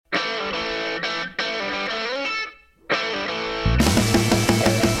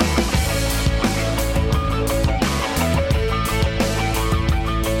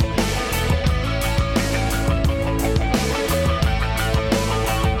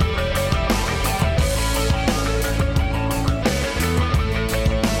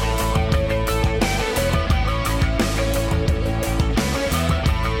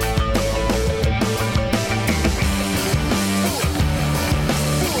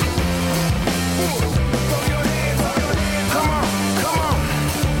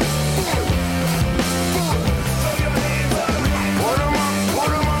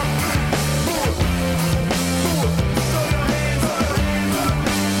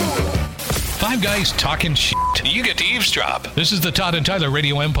Five guys talking shit. You get to eavesdrop. This is the Todd and Tyler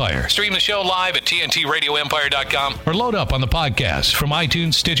Radio Empire. Stream the show live at TNTRadioEmpire.com or load up on the podcast from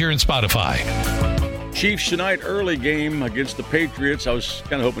iTunes, Stitcher, and Spotify. Chiefs tonight, early game against the Patriots. I was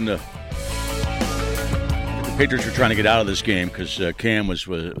kind of hoping the Patriots were trying to get out of this game because Cam was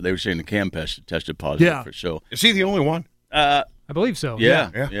they were saying the Cam tested positive. Yeah. So is he the only one? I believe so. Yeah.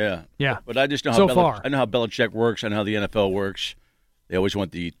 But I just know So how far. I know how Belichick works. I know how the NFL works. They always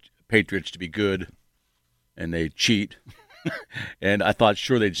want the Patriots to be good, and they cheat. And I thought,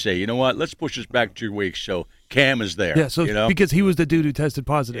 sure, they'd say, you know what, let's push this back 2 weeks so Cam is there. Yeah, so because he was the dude who tested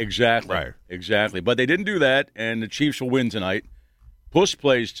positive. Exactly. Right. Exactly. But they didn't do that, and the Chiefs will win tonight. Puss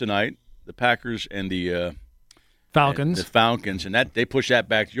plays tonight, the Packers and the Falcons. The Falcons, and that they push that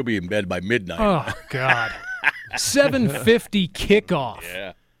back. You'll be in bed by midnight. Oh, God. 7:50 kickoff.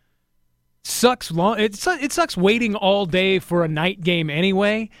 Yeah. Sucks long. It sucks waiting all day for a night game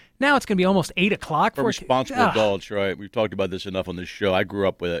anyway. Now it's going to be almost 8 o'clock. For responsible adults, right? We've talked about this enough on this show. I grew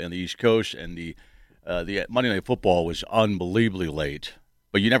up with it in the East Coast, and the Monday Night Football was unbelievably late.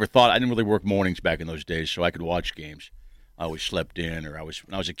 But you never thought. I didn't really work mornings back in those days, so I could watch games. I always slept in, or when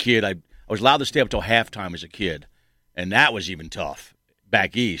I was a kid, I was allowed to stay up till halftime as a kid, and that was even tough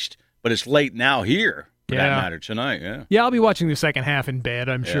back east. But it's late now here, for that matter, tonight. Yeah. Yeah, I'll be watching the second half in bed,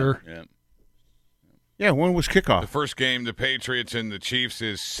 I'm sure. Yeah. Yeah, when was kickoff? The first game, the Patriots and the Chiefs,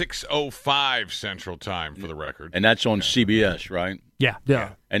 is 6:05 Central Time for the record. And that's on CBS, right? Yeah.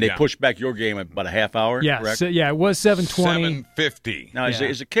 And they pushed back your game about a half hour, Yeah, correct? it was 7:20. 7:50. Now, is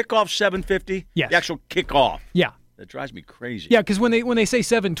the kickoff 7:50? Yes. The actual kickoff. Yeah. That drives me crazy. Yeah, because when they say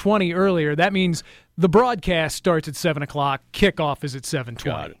 7:20 earlier, that means the broadcast starts at 7 o'clock, kickoff is at 7:20.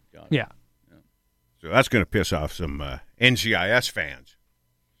 Got it. Yeah. So that's going to piss off some NCIS fans.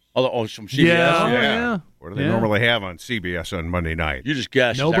 Oh, some CBS? Yeah. What do they normally have on CBS on Monday night? You just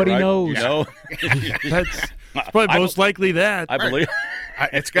guessed. Nobody knows. You know? That's probably most likely that. I believe.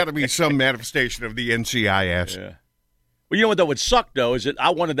 It's got to be some manifestation of the NCIS. Yeah. Well, you know what that would suck, though, is that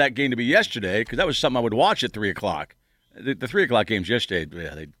I wanted that game to be yesterday because that was something I would watch at 3 o'clock. The 3 o'clock games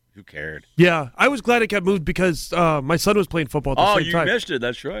yesterday, who cared? Yeah, I was glad it got moved because my son was playing football at the same time. Oh, you missed it.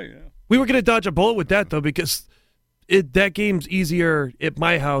 That's right, yeah. We were going to dodge a bullet with that, though, because that game's easier at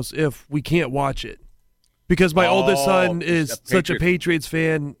my house if we can't watch it. Because my oldest son is such a Patriots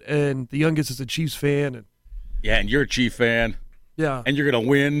fan, and the youngest is a Chiefs fan. Yeah, and you're a Chief fan. Yeah. And you're going to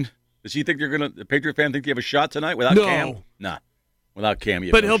win. Does he think the Patriot fan think you have a shot tonight without Cam? Nah. Without Cam, you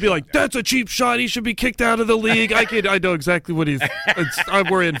have But no he'll be shot. like, that's a cheap shot. He should be kicked out of the league. I know exactly what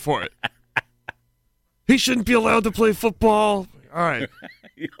we're in for it. He shouldn't be allowed to play football. All right.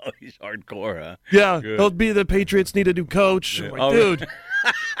 He's hardcore, huh? Yeah, Good. he'll be the Patriots need a new coach. Yeah. I'm like, dude,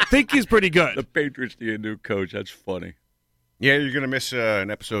 I think he's pretty good. The Patriots need a new coach. That's funny. Yeah, you're going to miss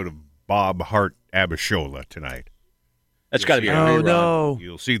an episode of Bob Hart Abishola tonight. That's got to be a Oh, rerun. no.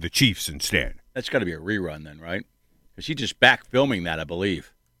 You'll see the Chiefs instead. That's got to be a rerun then, right? Because he's just back filming that, I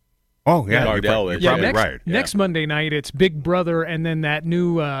believe. Oh, yeah. Gardell you're is. probably next, right. Next Monday night, it's Big Brother and then that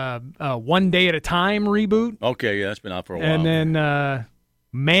new One Day at a Time reboot. Okay, yeah, that's been out for a while. And then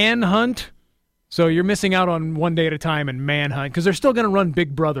Manhunt. So you're missing out on One Day at a Time and Manhunt because they're still going to run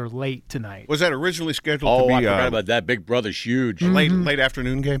Big Brother late tonight. Was that originally scheduled to be I forgot about that. Big Brother's huge. late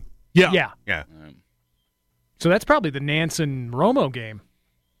afternoon game? Yeah. Yeah. So that's probably the Nansen-Romo game.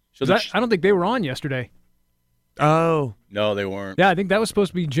 So I don't think they were on yesterday. Oh. No, they weren't. Yeah, I think that was supposed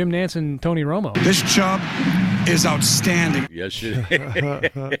to be Jim Nance and Tony Romo. This chub is outstanding. Yes,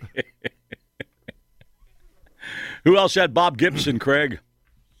 it Who else had Bob Gibson, Craig?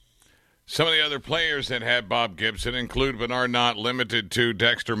 Some of the other players that had Bob Gibson include but are not limited to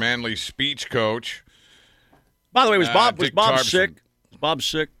Dexter Manley's speech coach. By the way, was Bob Dick sick? Was Bob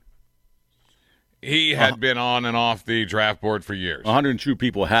sick? He had been on and off the draft board for years. 102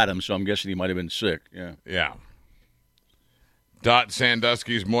 people had him, so I'm guessing he might have been sick. Yeah. Yeah. Dot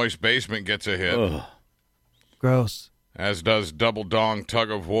Sandusky's Moist Basement gets a hit, Ugh. Gross. as does Double Dong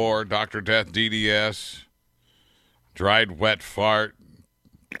Tug of War, Dr. Death DDS, Dried Wet Fart,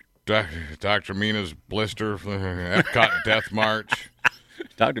 Dr. Mina's Blister, Epcot Death March,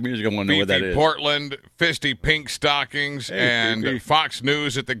 Dr. Music, I want to know what that Beefy is. Portland, Fisty Pink Stockings, Hey, and Beefy. Fox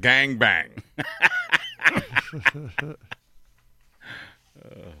News at the Gangbang.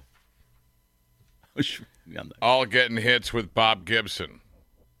 All getting hits with Bob Gibson.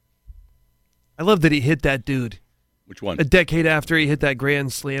 I love that he hit that dude Which one? a decade after he hit that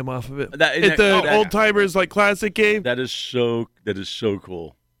grand slam off of it. That- At the that- old timers like classic game. That is so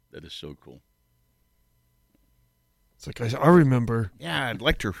cool. That is so cool. It's like I remember. Yeah, I'd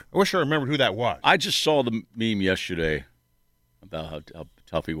like to. I wish I remembered who that was. I just saw the meme yesterday about how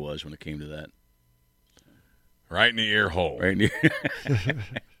tough he was when it came to that. Right in the ear hole. Right in the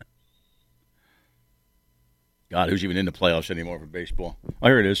God, who's even in the playoffs anymore for baseball? Oh,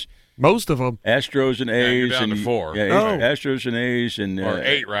 here it is. Most of them. Astros and A's. you're down and, to 4. Yeah, Oh. Astros and A's. And, Or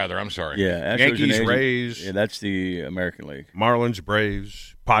 8, rather. I'm sorry. Yeah, Astros Yankees, and A's. Rays. Yeah, that's the American League. Marlins,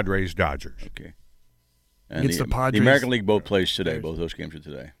 Braves, Padres, Dodgers. Okay. And It's the Padres. The American League both plays today. Both those games are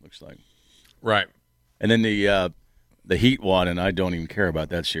today, looks like. Right. And then the Heat won, and I don't even care about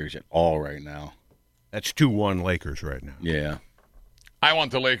that series at all right now. That's 2-1 Lakers right now. Yeah. I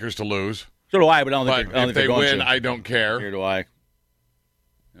want the Lakers to lose. So do I, but I don't But think they're if they going win, to. I don't care. Here do I.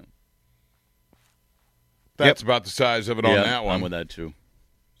 That's about the size of it on that one. I'm with that, too.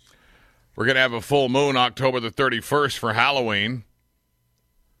 We're going to have a full moon October the 31st for Halloween.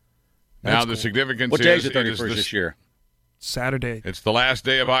 Now, the significance What day is is the it is 31st this year? Saturday. It's the last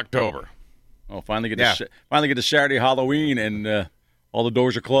day of October. Oh, finally get to Saturday Halloween, and all the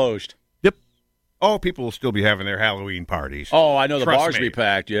doors are closed. Yep. Oh, people will still be having their Halloween parties. Oh, I know the Trust bars me. be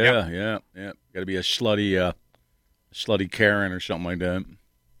packed. Yeah, Yep. yeah. Got to be a slutty Karen or something like that.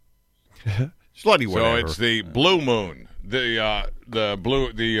 Slutty So whatever. it's the blue moon. The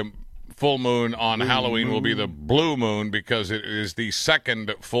full moon on Halloween will be the blue moon because it is the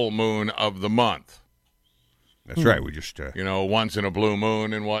second full moon of the month. That's right. We just Once in a blue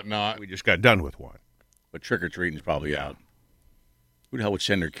moon and whatnot. we just got done with one. But trick or treating's probably out. Who the hell would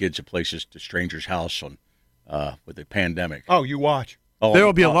send their kids to places to strangers' house on with the pandemic? Oh, you watch. Oh, There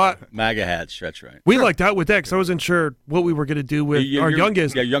will be a lot. MAGA hats. That's right. We lucked out with that because I wasn't sure what we were going to do with our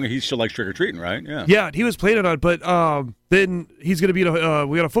youngest. Yeah, he still likes trick or treating, right? Yeah. Yeah, he was planning on it, but then he's going to be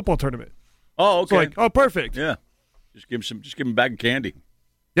we got a football tournament. Oh, okay. So perfect. Yeah. Just give him a bag of candy.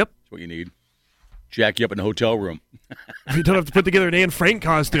 Yep. That's what you need. Jack you up in the hotel room. We don't have to put together an Anne Frank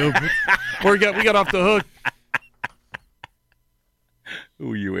costume. we got off the hook.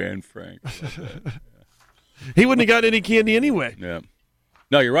 Who are you, Anne Frank? He wouldn't have gotten any candy anyway. Yeah.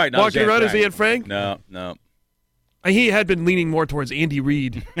 No, you're right. Not Walking around as Anne Frank? No. He had been leaning more towards Andy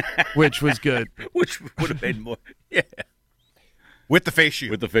Reid, which was good. Which would have made more. Yeah. With the face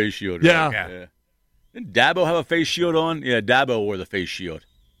shield. With the face shield. Yeah. Right? Yeah. Didn't Dabo have a face shield on? Yeah, Dabo wore the face shield.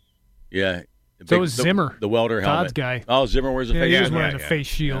 Yeah. So was Zimmer. The welder helmet. Todd's guy. Oh, Zimmer wears a Yeah, face he shield. was wearing a face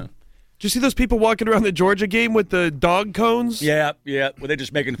shield. Did you see those people walking around the Georgia game with the dog cones? Yeah. Were they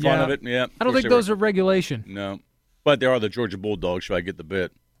just making fun of it? Yeah. I don't think those are regulation. No. But they are the Georgia Bulldogs, so I get the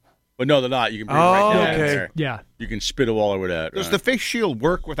bit. But no, they're not. You can bring it right down okay. there. Yeah. You can spit all over that. Does right. the face shield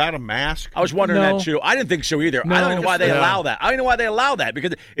work without a mask? I was wondering No. that, too. I didn't think so either. No. I don't know why they Yeah. allow that. I don't know why they allow that,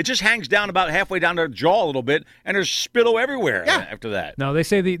 because it just hangs down about halfway down their jaw a little bit, and there's spittle everywhere after that. No, they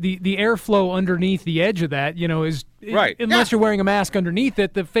say the airflow underneath the edge of that, is Right. unless you're wearing a mask underneath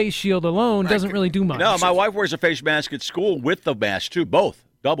it, the face shield alone doesn't really do much. No, my wife wears a face mask at school with the mask, too. Both.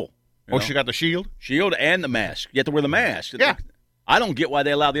 Double. You Oh, know? she got the shield? Shield and the mask. You have to wear the mask. Yeah. I don't get why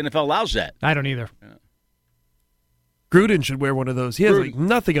the NFL allows that. I don't either. Gruden should wear one of those. He has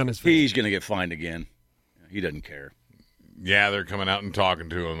nothing on his face. He's going to get fined again. He doesn't care. Yeah, they're coming out and talking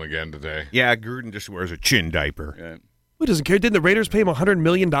to him again today. Yeah, Gruden just wears a chin diaper. Yeah. Who doesn't care? Didn't the Raiders pay him $100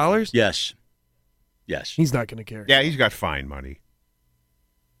 million? Yes. He's not going to care. Yeah, he's got fine money.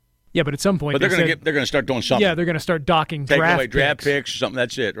 Yeah, but at some point But they're they going said- to start doing something. Yeah, they're going to start docking Taking draft away draft picks. picks or something.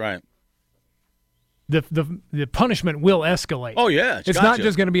 That's it, right? The punishment will escalate. Oh, yeah. It's not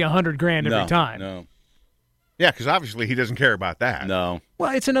just going to be $100,000 every time. No. Yeah, because obviously he doesn't care about that. No.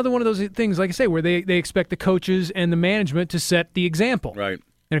 Well, it's another one of those things, like I say, where they expect the coaches and the management to set the example. Right.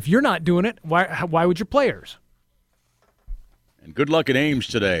 And if you're not doing it, why would your players? And good luck at Ames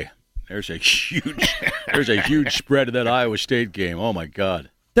today. There's a huge spread of that Iowa State game. Oh, my God.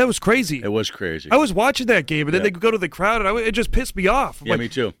 That was crazy. It was crazy. I was watching that game, and then Yeah. they go to the crowd, and it just pissed me off. I'm Yeah, like, me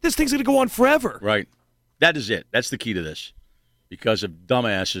too. This thing's going to go on forever. Right. That is it. That's the key to this. Because of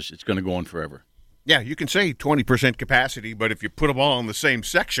dumbasses, it's going to go on forever. Yeah, you can say 20% capacity, but if you put them all in the same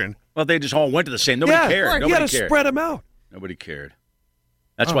section. Well, they just all went to the same. Nobody cared. Right. Nobody You got to cared. spread them out. Nobody cared.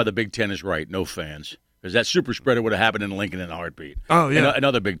 That's why the Big Ten is right. No fans. Because that super spreader would have happened in Lincoln in a heartbeat. Oh, yeah. And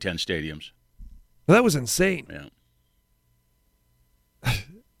other Big Ten stadiums. Well, that was insane. Yeah.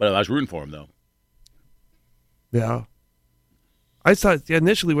 But I was rooting for him, though. Yeah. I thought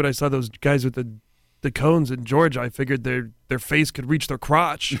initially when I saw those guys with the cones in Georgia, I figured their face could reach their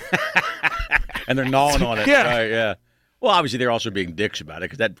crotch. And they're gnawing on it. Yeah. Right, yeah. Well, obviously, they're also being dicks about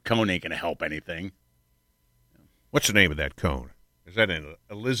it because that cone ain't going to help anything. What's the name of that cone? Is that an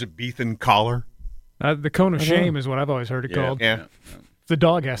Elizabethan collar? The cone of shame is what I've always heard it called. Yeah. The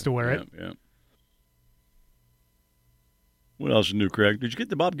dog has to wear it. Yeah. What else is new, Craig? Did you get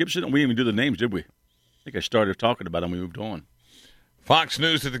the Bob Gibson? We didn't even do the names, did we? I think I started talking about him. We moved on. Fox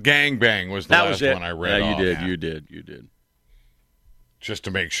News at the gangbang was the last one I read. Yeah, you did. Just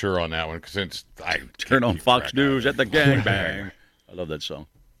to make sure on that one, since I turn on Fox News at the gangbang. I love that song.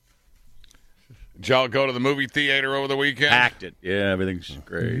 Did y'all go to the movie theater over the weekend? Packed it. Yeah, everything's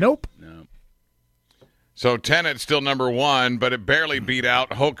great. Nope. No. So Tenet's still number one, but it barely beat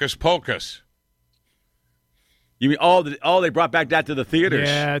out Hocus Pocus. You mean they brought back that to the theaters?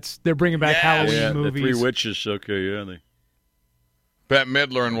 Yeah, they're bringing back Halloween movies. The Three Witches. Okay, yeah. Bette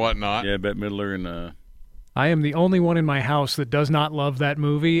Midler and whatnot. Yeah, Bette Midler and. I am the only one in my house that does not love that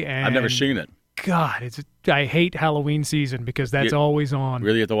movie, and I've never seen it. God, I hate Halloween season because that's always on.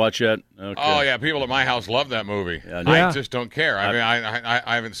 Really have to watch that? Okay. Oh yeah, people at my house love that movie. Yeah, I just don't care. I mean,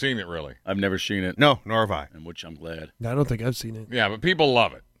 I haven't seen it really. I've never seen it. No, nor have I. And which I'm glad. I don't think I've seen it. Yeah, but people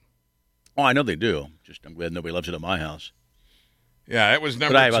love it. Oh, I know they do. Just I'm glad nobody loves it at my house. Yeah, it was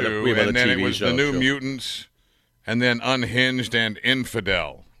number 2, and then it was The New Mutants, and then Unhinged and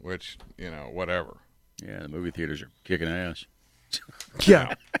Infidel, which, whatever. Yeah, the movie theaters are kicking ass.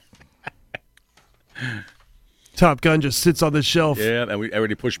 Yeah. Top Gun just sits on the shelf. Yeah, and we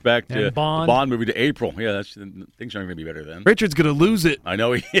already pushed back to the Bond movie to April. Yeah, things aren't going to be better then. Richard's going to lose it. I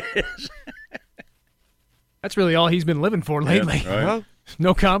know he is. That's really all he's been living for lately. Yeah, right.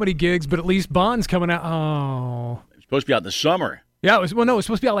 No comedy gigs, but at least Bond's coming out. Oh. It's supposed to be out in the summer. Yeah, it was supposed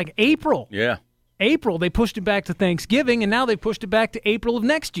to be out like April. Yeah. April. They pushed it back to Thanksgiving, and now they pushed it back to April of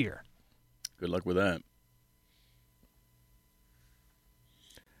next year. Good luck with that.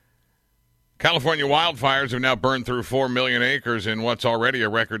 California wildfires have now burned through 4 million acres in what's already a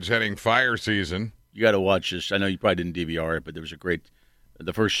record-setting fire season. You got to watch this. I know you probably didn't DVR it, but there was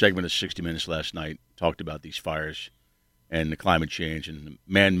the first segment of 60 Minutes last night talked about these fires and the climate change and the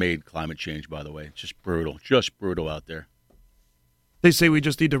man-made climate change, by the way. It's just brutal out there. They say we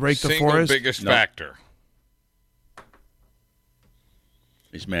just need to rake the forest. Single biggest factor.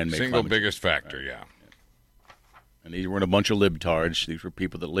 It's man-made Single biggest factor, right. Yeah. And these weren't a bunch of libtards. These were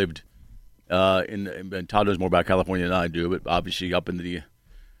people that lived and Todd knows more about California than I do, but obviously up into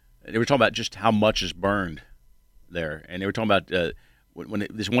they were talking about just how much is burned there. And they were talking about when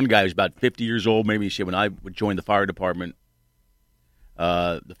this one guy was about 50 years old, maybe he said, when I would join the fire department,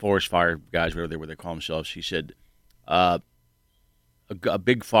 the forest fire guys, whatever they call themselves, he said, a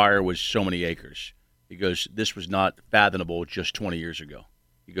big fire was so many acres. He goes, this was not fathomable just 20 years ago.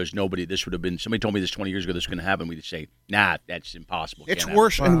 He goes, somebody told me this 20 years ago this was going to happen. We'd say, nah, that's impossible. It's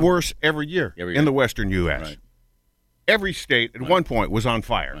worse and worse every year in the western U.S. Right. Every state at one point was on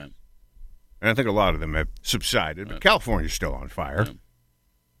fire. Right. And I think a lot of them have subsided, but California's still on fire. Right.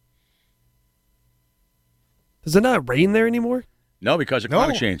 Does it not rain there anymore? No, because of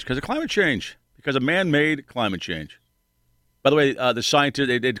climate change. Because of climate change. Because of man-made climate change. By the way, the scientists,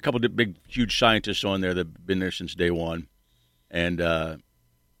 they did a couple of big, huge scientists on there that have been there since day one. And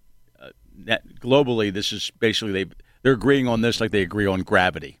globally, this is basically, they're agreeing on this like they agree on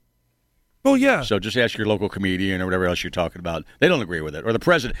gravity. Oh, yeah. So just ask your local comedian or whatever else you're talking about. They don't agree with it. Or the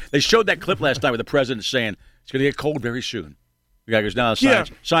president. They showed that clip last night with the president saying it's going to get cold very soon. The guy goes, no,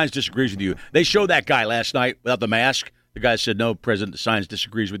 science disagrees with you. They showed that guy last night without the mask. The guy said, no, President, the science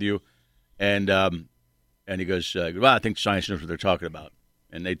disagrees with you. And he goes, well, I think science knows what they're talking about.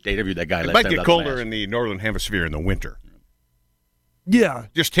 And they interviewed that guy last night. It might get colder in the northern hemisphere in the winter. Yeah.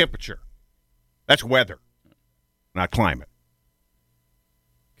 Just temperature. That's weather, not climate.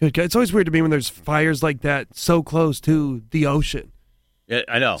 Good. It's always weird to me when there's fires like that so close to the ocean. Yeah,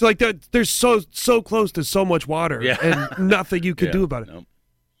 I know. So like they're so close to so much water, and nothing you could do about it. No.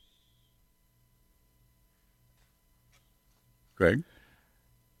 Greg?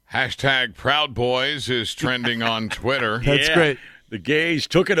 Hashtag Proud Boys is trending on Twitter. That's great. The gays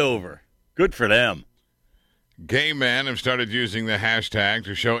took it over. Good for them. Gay men have started using the hashtag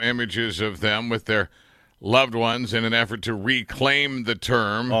to show images of them with their loved ones in an effort to reclaim the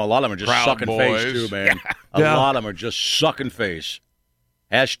term. Oh, a lot of them are just Proud sucking Boys. face, too, man. A lot of them are just sucking face.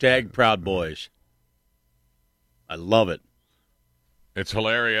 Hashtag Proud Boys. I love it. It's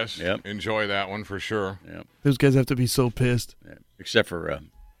hilarious. Yep. Enjoy that one for sure. Yep. Those guys have to be so pissed. Yeah. Except for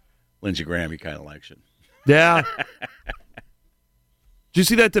Lindsey Graham, he kind of likes it. Yeah. Did you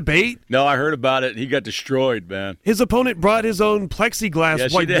see that debate? No, I heard about it. He got destroyed, man. His opponent brought his own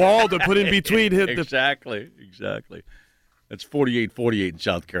plexiglass white wall to put in between him. Exactly. That's 48-48 in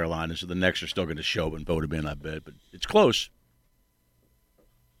South Carolina, so the Knicks are still going to show up and vote him in, I bet. But it's close.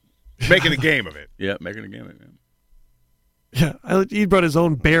 Making a game of it. Yeah, making a game of it. Yeah, he brought his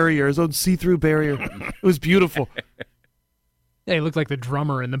own barrier, his own see-through barrier. It was beautiful. Yeah, he looked like the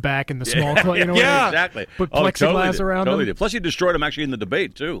drummer in the back in the small club. You know, yeah, exactly. Put plexiglass around him. Did. Plus, he destroyed him actually in the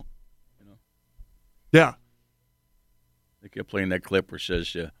debate, too. Yeah. They kept playing that clip where it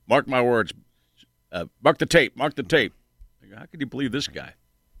says, mark my words, mark the tape. I go, how could you believe this guy?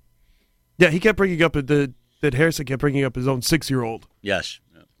 Yeah, he kept bringing up that Harrison kept bringing up his own 6-year-old. Yes.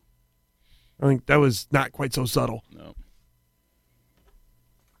 Yeah. I think that was not quite so subtle. No.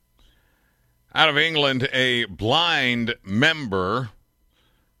 Out of England, a blind member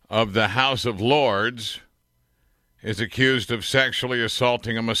of the House of Lords is accused of sexually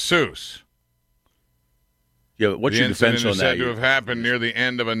assaulting a masseuse. Yeah, what's your defense on that? The incident is said to have happened near the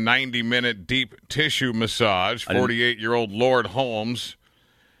end of a 90-minute deep tissue massage. 48-year-old Lord Holmes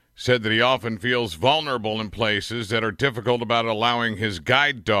said that he often feels vulnerable in places that are difficult about allowing his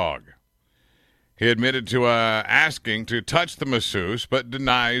guide dog. He admitted to asking to touch the masseuse, but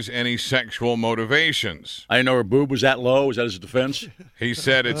denies any sexual motivations. I didn't know her boob was that low. Is that his defense? He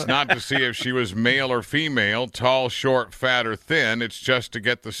said it's not to see if she was male or female, tall, short, fat, or thin. It's just to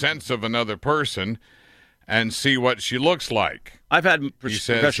get the sense of another person and see what she looks like. I've had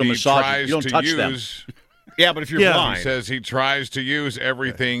professional massages. You don't touch them. Yeah, but if you're blind. He says he tries to use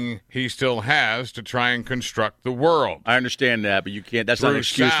everything he still has to try and construct the world. I understand that, but you can't. That's not an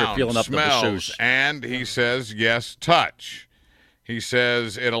excuse for feeling up the masseuse. And he says, yes, touch. He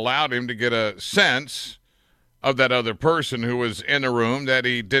says it allowed him to get a sense of that other person who was in a room that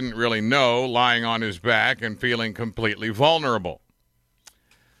he didn't really know, lying on his back and feeling completely vulnerable.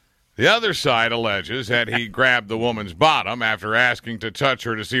 The other side alleges that he grabbed the woman's bottom after asking to touch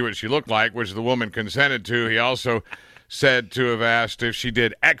her to see what she looked like, which the woman consented to. He also said to have asked if she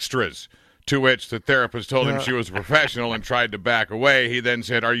did extras, to which the therapist told him she was a professional and tried to back away. He then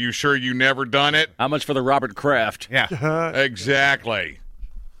said, "Are you sure you never done it?" How much for the Robert Kraft? Yeah. Exactly.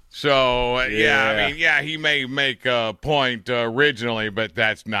 So, he may make a point originally, but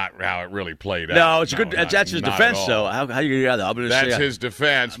that's not how it really played out. No, it's good. That's his defense, though. How you get that? That's his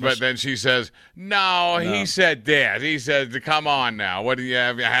defense, but then she says, no, he said that. He said, come on now. What do you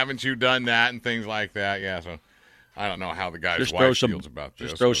have? Haven't you done that? And things like that. Yeah, so I don't know how the guy's wife feels about this.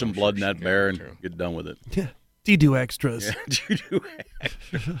 Just throw some blood in that bear and get done with it. Yeah. Do you do extras? Yeah, do you do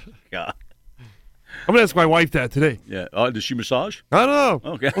extras? God. I'm going to ask my wife that today. Yeah. Oh, does she massage? I don't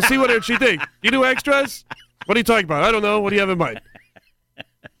know. Okay. We'll see what she thinks. You do extras? What are you talking about? I don't know. What do you have in mind?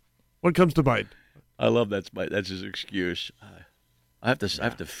 What comes to mind? I love that. That's his excuse. I have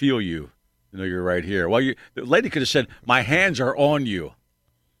to feel you. You know you're right here. Well, the lady could have said, "My hands are on you."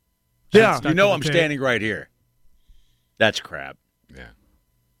 Yeah. You know I'm standing right here. That's crap. Yeah.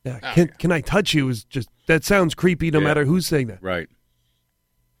 Yeah. Can I touch you? Is just that sounds creepy. No matter who's saying that. Right.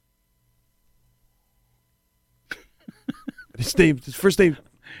 His first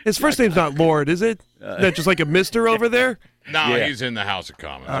name's not Lord, is it? Is that just like a Mister over there? No, he's in the House of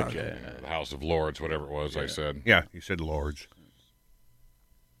Commons. Okay. The House of Lords, whatever it was I said. Yeah, you said Lords.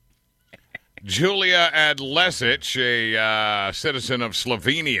 Julia Adlesic, a citizen of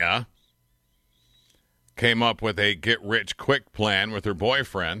Slovenia, came up with a get-rich-quick plan with her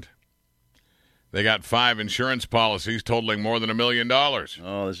boyfriend. They got 5 insurance policies totaling more than $1 million.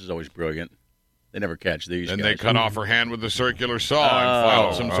 Oh, this is always brilliant. They never catch these Then guys. they cut off her hand with a circular saw and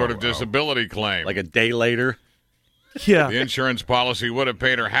filed some sort of disability claim. Like a day later? Yeah. The insurance policy would have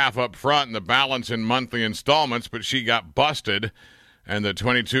paid her half up front and the balance in monthly installments, but she got busted, and the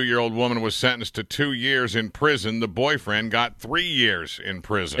 22-year-old woman was sentenced to 2 years in prison. The boyfriend got 3 years in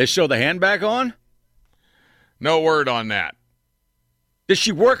prison. They sew the hand back on? No word on that. Does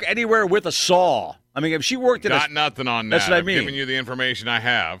she work anywhere with a saw? I mean, if she worked at Got nothing on that. That's what I mean. I've given you the information I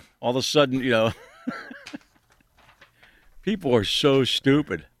have. All of a sudden, people are so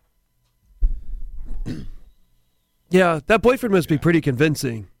stupid. Yeah, that boyfriend must be pretty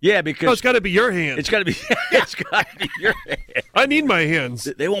convincing. Yeah, because it's got to be your hand. It's got to be your hand. I need my hands.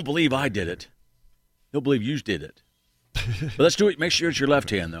 They won't believe I did it. They'll believe you did it. But let's do it. Make sure it's your left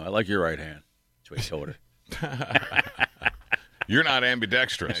hand, though. I like your right hand. That's what he told her. You're not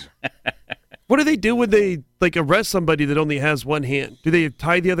ambidextrous. What do they do when they arrest somebody that only has one hand? Do they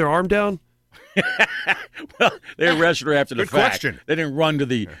tie the other arm down? Well, they arrested her after the Good fact. question. They didn't run to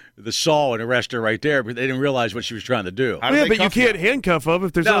the saw and arrest her right there, but they didn't realize what she was trying to do. Yeah, but you can't handcuff them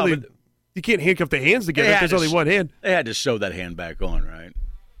if there's you can't handcuff the hands together if there's only one hand. They had to sew that hand back on, right?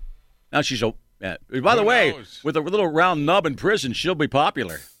 Now she's by the way, with a little round nub in prison, she'll be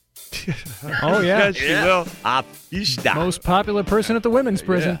popular. Oh, yeah. Yes, she will. Most popular person at the women's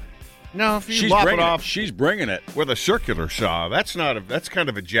prison. Yeah. No, if you She's lop it bringing off She's bringing it. with a circular saw, that's kind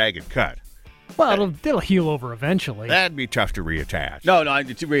of a jagged cut. Well, it'll heal over eventually. That'd be tough to reattach. No,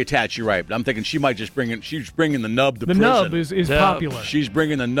 to reattach, you're right. But I'm thinking she might just she's bringing the nub to prison. The nub is popular. She's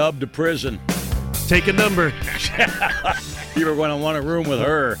bringing the nub to prison. Take a number. People are going to want a room with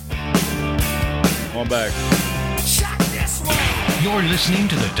her. Come on back. You're listening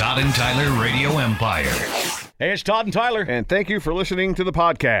to the Todd and Tyler Radio Empire. Hey, it's Todd and Tyler. And thank you for listening to the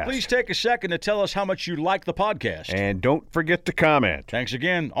podcast. Please take a second to tell us how much you like the podcast. And don't forget to comment. Thanks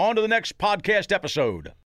again. On to the next podcast episode.